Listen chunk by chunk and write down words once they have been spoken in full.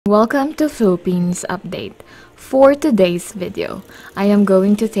Welcome to Philippines Update. For today's video, I am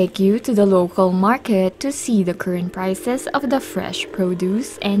going to take you to the local market to see the current prices of the fresh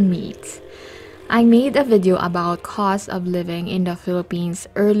produce and meats. I made a video about cost of living in the Philippines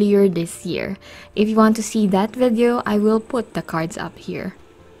earlier this year. If you want to see that video, I will put the cards up here.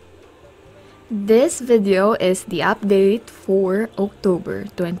 This video is the update for October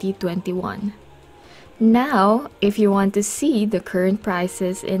 2021. Now, if you want to see the current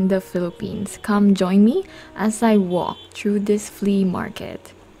prices in the Philippines, come join me as I walk through this flea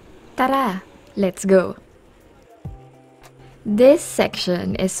market. Tara! Let's go! This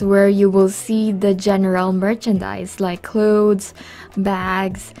section is where you will see the general merchandise like clothes,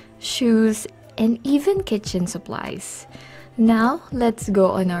 bags, shoes, and even kitchen supplies. Now, let's go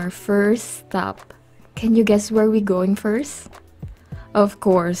on our first stop. Can you guess where we're going first? Of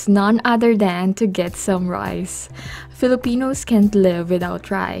course, none other than to get some rice. Filipinos can't live without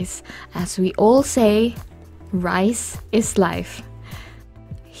rice. As we all say, rice is life.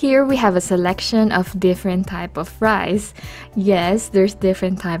 Here we have a selection of different type of rice. Yes, there's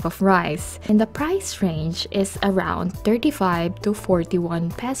different type of rice. And the price range is around 35 to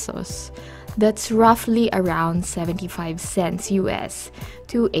 41 pesos. That's roughly around 75 cents US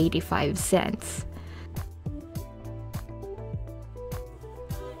to 85 cents.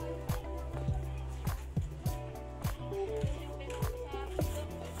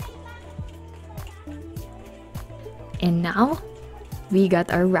 And now, we got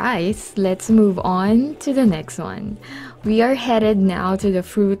our rice. Let's move on to the next one. We are headed now to the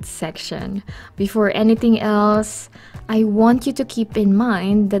fruit section. Before anything else, I want you to keep in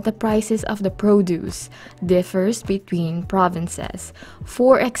mind that the prices of the produce differs between provinces.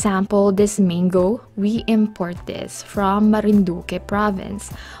 For example, this mango, we import this from Marinduque province,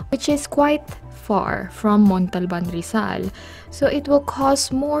 which is quite far from Montalban, Rizal. So it will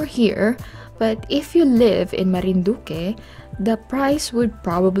cost more here. But if you live in Marinduque, the price would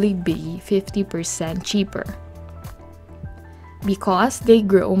probably be 50% cheaper because they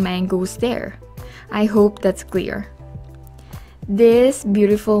grow mangoes there. I hope that's clear. These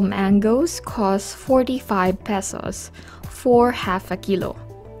beautiful mangoes cost 45 pesos for half a kilo,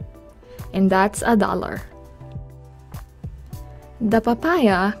 and that's $1. The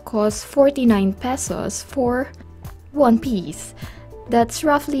papaya costs 49 pesos for one piece. That's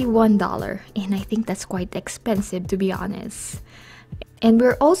roughly $1, and I think that's quite expensive, to be honest. And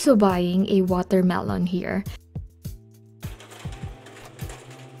we're also buying a watermelon here.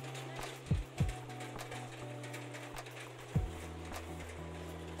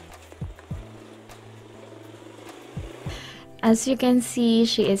 As you can see,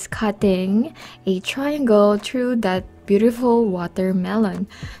 she is cutting a triangle through that beautiful watermelon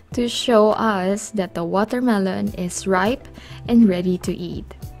to show us that the watermelon is ripe and ready to eat.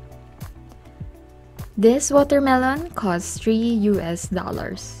 This watermelon costs $3 US.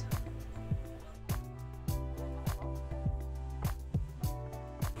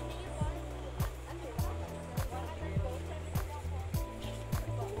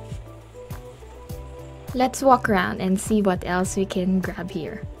 Let's walk around and see what else we can grab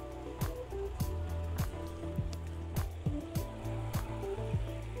here.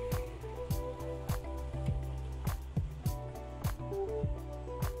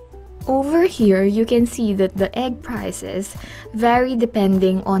 Over here, you can see that the egg prices vary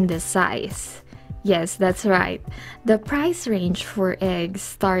depending on the size. Yes, that's right. The price range for eggs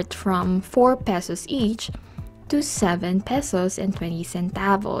start from 4 pesos each to 7 pesos and 20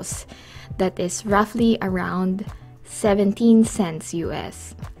 centavos. That is roughly around 17 cents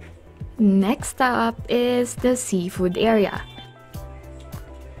US. Next up is the seafood area.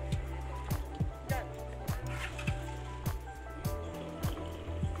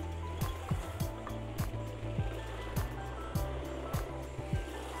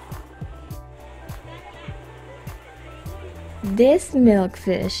 This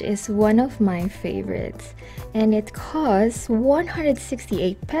milkfish is one of my favorites, and it costs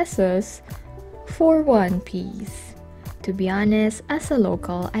 168 pesos for one piece. To be honest, as a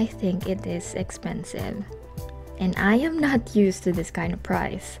local, I think it is expensive, and I am not used to this kind of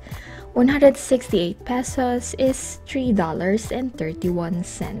price. 168 pesos is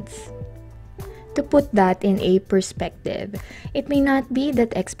 $3.31. To put that in a perspective, it may not be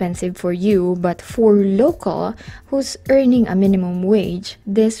that expensive for you, but for local who's earning a minimum wage,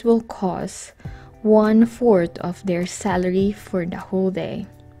 this will cost 1/4 of their salary for the whole day.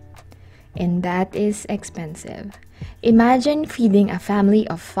 And that is expensive. Imagine feeding a family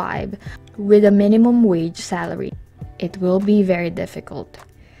of 5 with a minimum wage salary. It will be very difficult.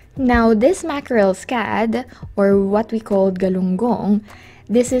 Now, this mackerel scad, or what we call galunggong,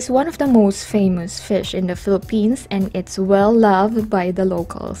 This is one of the most famous fish in the Philippines and it's well loved by the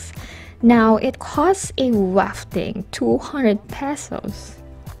locals. Now, it costs a wafting 200 pesos.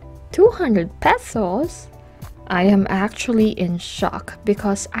 200 pesos? I am actually in shock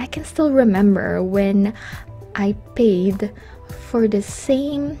because I can still remember when I paid for the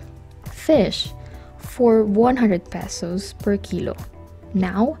same fish for 100 pesos per kilo.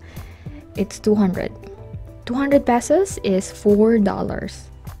 Now, it's 200. 200 pesos is $4.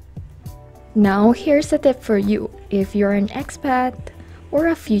 Now, here's a tip for you. If you're an expat or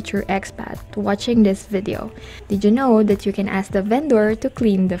a future expat watching this video, did you know that you can ask the vendor to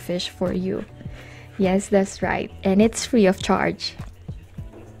clean the fish for you? Yes, that's right, and it's free of charge.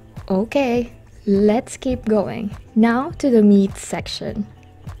 Okay, let's keep going. Now to the meat section.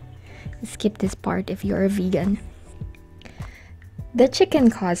 Skip this part if you're a vegan. The chicken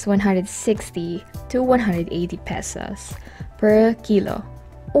costs 160 to 180 pesos per kilo,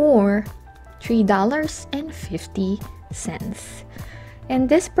 or $3.50. And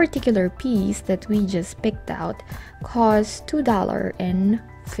this particular piece that we just picked out costs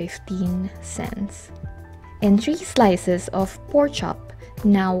 $2.15. And 3 slices of pork chop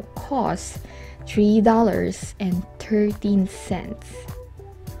now cost $3.13,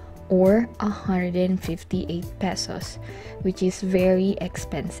 or 158 pesos, which is very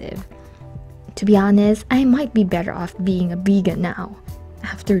expensive. To be honest, I might be better off being a vegan now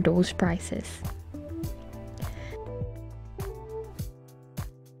after those prices.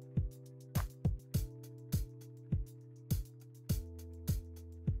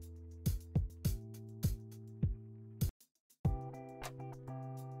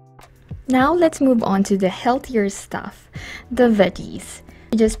 Now let's move on to the healthier stuff, the veggies.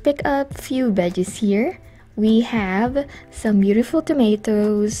 Just pick up a few veggies here. We have some beautiful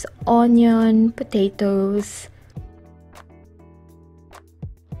tomatoes, onion, potatoes,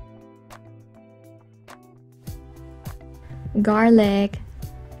 garlic,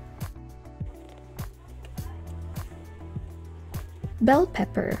 bell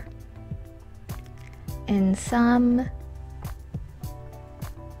pepper, and some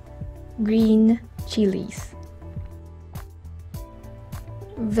green chilies,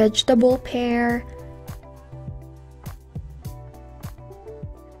 vegetable pear,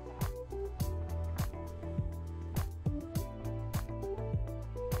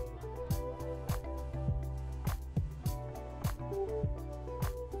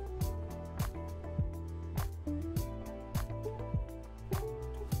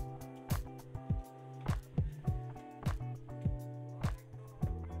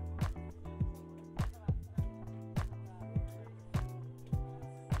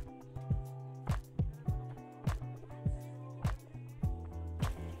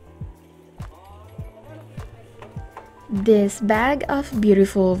 This bag of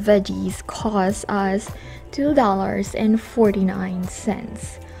beautiful veggies costs us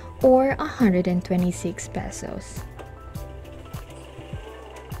 $2.49, or 126 pesos.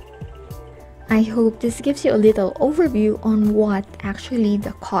 I hope this gives you a little overview on what actually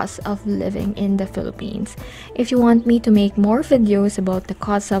the cost of living in the Philippines. If you want me to make more videos about the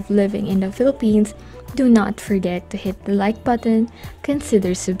cost of living in the Philippines, do not forget to hit the like button,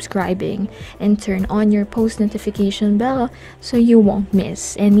 consider subscribing, and turn on your post notification bell so you won't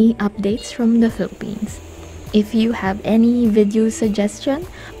miss any updates from the Philippines. If you have any video suggestion,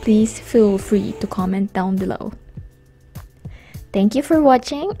 please feel free to comment down below. Thank you for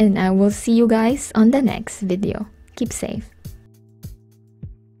watching, and I will see you guys on the next video. Keep safe.